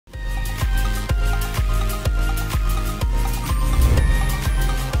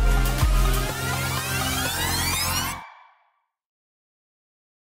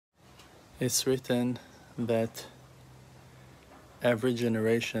It's written that every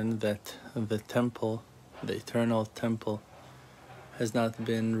generation that the temple, the eternal temple, has not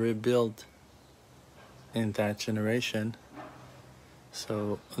been rebuilt in that generation,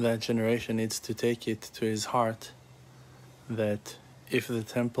 so that generation needs to take it to his heart that if the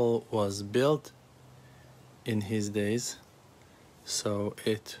temple was built in his days, so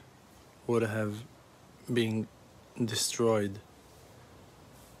it would have been destroyed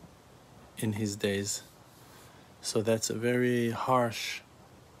in his days. So that's a very harsh,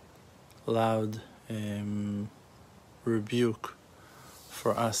 loud rebuke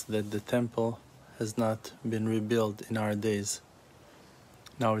for us that the temple has not been rebuilt in our days.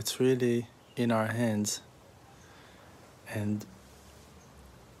 Now it's really in our hands, and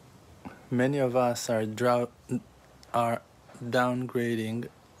many of us are downgrading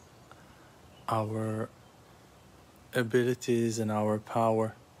our abilities and our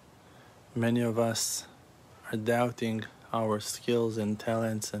power. Many of us are doubting our skills and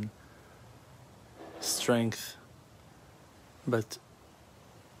talents and strength. But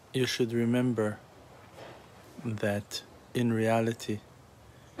you should remember that in reality,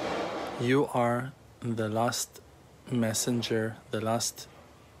 you are the last messenger, the last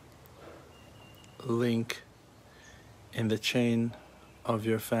link in the chain of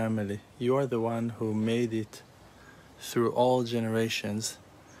your family. You are the one who made it through all generations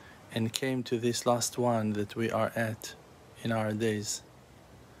and came to this last one that we are at in our days.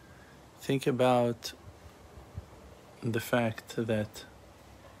 Think about the fact that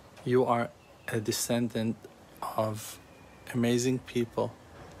you are a descendant of amazing people,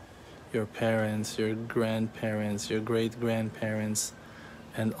 your parents, your grandparents, your great-grandparents,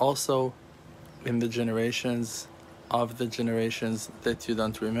 and also in the generations of the generations that you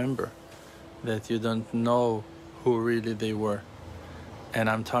don't remember, that you don't know who really they were. And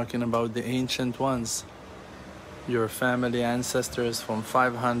I'm talking about the ancient ones, your family ancestors from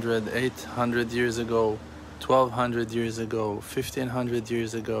 500, 800 years ago, 1200 years ago, 1500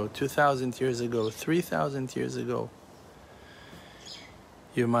 years ago, 2000 years ago, 3000 years ago.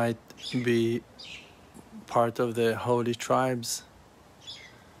 You might be part of the holy tribes,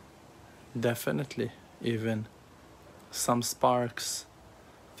 definitely, even some sparks.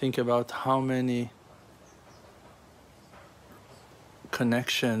 Think about how many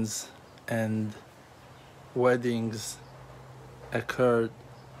connections and weddings occurred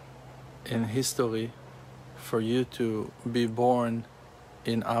in history for you to be born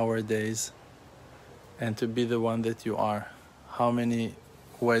in our days and to be the one that you are. How many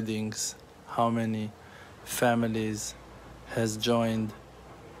weddings, how many families has joined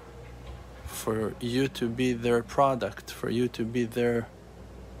for you to be their product, for you to be their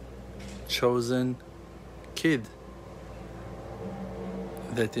chosen kid,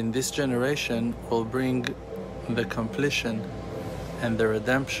 that in this generation will bring the completion and the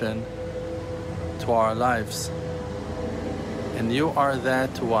redemption to our lives. And you are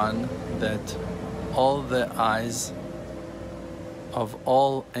that one that all the eyes of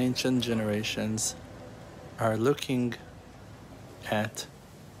all ancient generations are looking at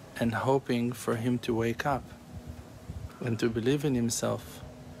and hoping for him to wake up and to believe in himself.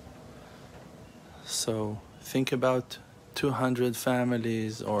 So think about 200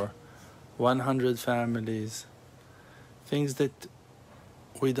 families or 100 families, things that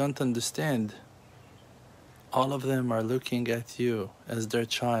we don't understand. All of them are looking at you as their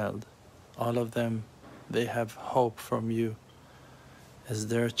child. All of them, they have hope from you as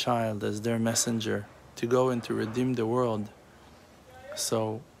their child, as their messenger, to go and to redeem the world.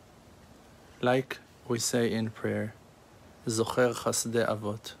 So, like we say in prayer, Zocher Chasdei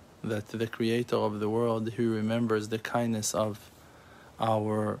Avot, that the Creator of the world, who remembers the kindness of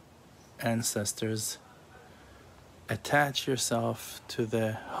our ancestors, attach yourself to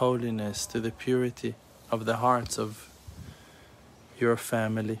the holiness, to the purity of the hearts of your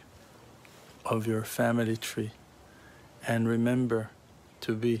family, of your family tree, and remember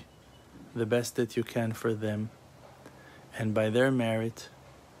to be the best that you can for them, and by their merit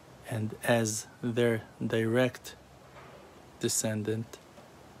and as their direct descendant,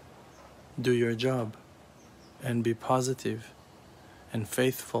 do your job and be positive and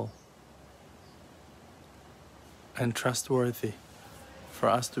faithful and trustworthy for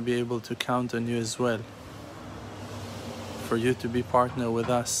us to be able to count on you as well, for you to be partner with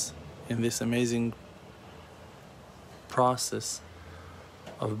us in this amazing process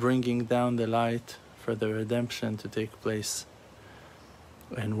of bringing down the light for the redemption to take place.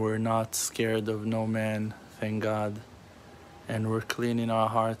 And we're not scared of no man, thank God. And we're clean in our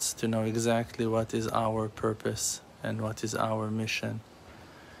hearts to know exactly what is our purpose and what is our mission.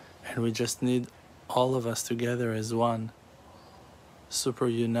 And we just need all of us together as one, super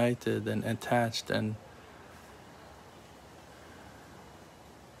united and attached and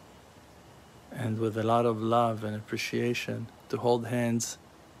with a lot of love and appreciation to hold hands,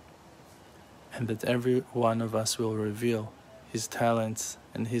 and that every one of us will reveal his talents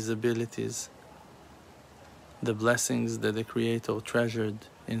and his abilities, the blessings that the Creator treasured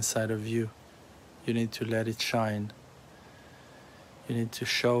inside of you. You need to let it shine. You need to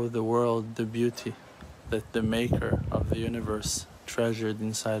show the world the beauty that the Maker of the universe treasured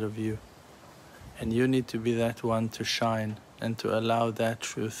inside of you. And you need to be that one to shine and to allow that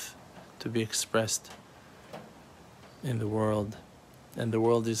truth to be expressed in the world. And the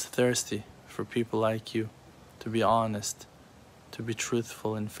world is thirsty for people like you to be honest, to be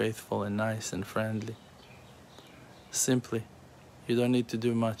truthful and faithful and nice and friendly. Simply, you don't need to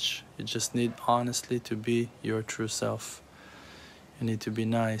do much. You just need honestly to be your true self. You need to be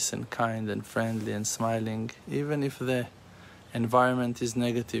nice and kind and friendly and smiling, even if the environment is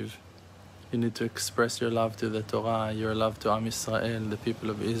negative. You need to express your love to the Torah, your love to Am Yisrael, the people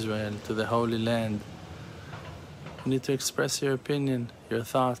of Israel, to the Holy Land. You need to express your opinion, your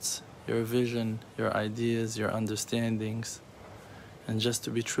thoughts, your vision, your ideas, your understandings, and just to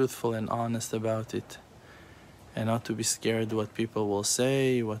be truthful and honest about it, and not to be scared what people will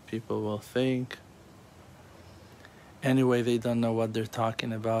say, what people will think. Anyway, they don't know what they're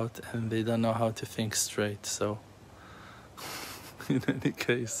talking about, and they don't know how to think straight, so in any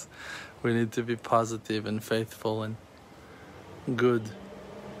case, we need to be positive and faithful and good,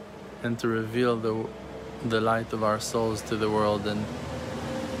 and to reveal the light of our souls to the world, and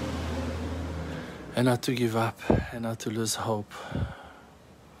not to give up and not to lose hope.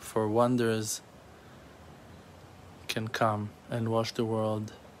 For wonders can come and wash the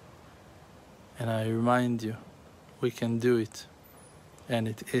world. And I remind you, we can do it, and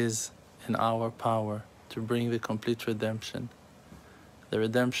it is in our power to bring the complete redemption. The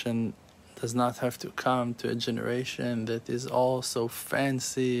redemption does not have to come to a generation that is all so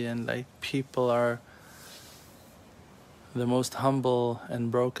fancy and like people are the most humble and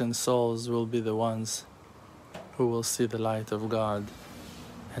broken souls will be the ones who will see the light of God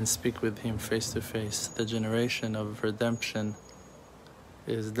and speak with Him face to face. The generation of redemption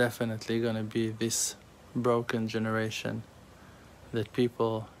is definitely going to be this broken generation that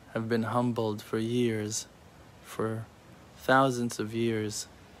people have been humbled for years, for thousands of years,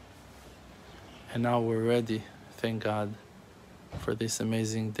 and now we're ready, thank God, for this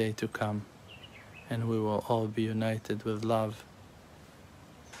amazing day to come, and we will all be united with love,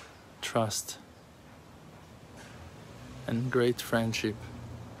 trust, and great friendship,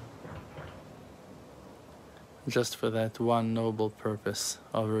 just for that one noble purpose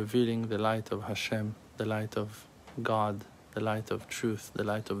of revealing the light of Hashem, the light of God, the light of truth, the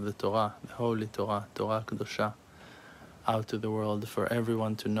light of the Torah, the Holy Torah, Torah Kedosha, out to the world for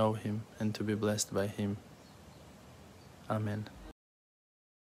everyone to know Him and to be blessed by Him. Amen.